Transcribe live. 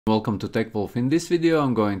Welcome to TechWolf. In this video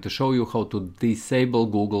I'm going to show you how to disable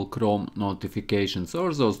Google Chrome notifications,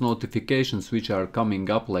 or those notifications which are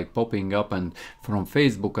coming up, like popping up and from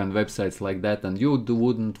Facebook and websites like that, and you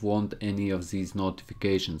wouldn't want any of these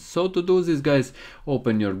notifications. So to do this, guys,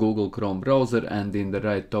 open your Google Chrome browser and in the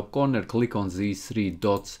right top corner click on these three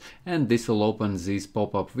dots, and this will open this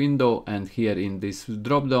pop-up window, and here in this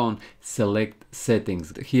drop down select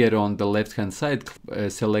settings. Here on the left hand side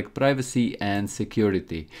select privacy and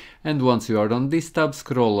security. And once you are on this tab,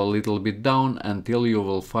 scroll a little bit down until you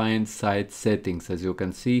will find site settings. As you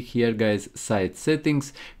can see here, guys, site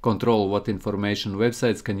settings control what information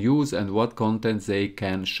websites can use and what content they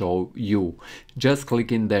can show you. Just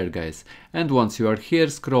click in there, guys. And once you are here,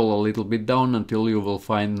 scroll a little bit down until you will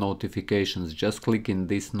find notifications. Just click in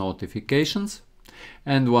this notifications.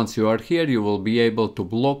 And once you are here, you will be able to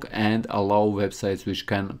block and allow websites which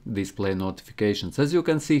can display notifications. As you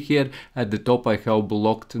can see here at the top, I have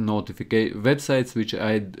blocked websites which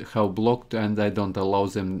I have blocked, and I don't allow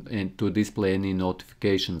them to display any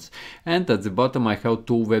notifications. And at the bottom I have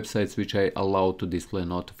two websites which I allow to display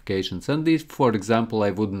notifications. And if, for example,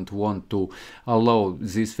 I wouldn't want to allow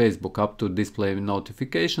this Facebook app to display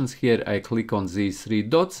notifications, here I click on these three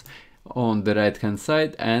dots on the right hand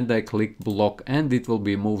side and I click block, and it will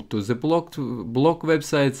be moved to the block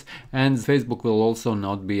websites, and Facebook will also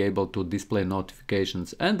not be able to display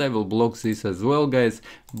notifications. And I will block this as well, guys,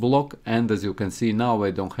 block. And as you can see now, I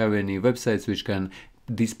don't have any websites which can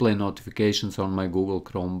display notifications on my Google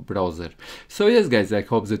Chrome browser. So yes, guys, I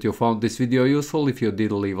hope that you found this video useful. If you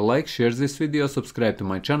did, leave a like, share this video, subscribe to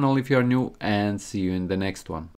my channel if you are new, and see you in the next one.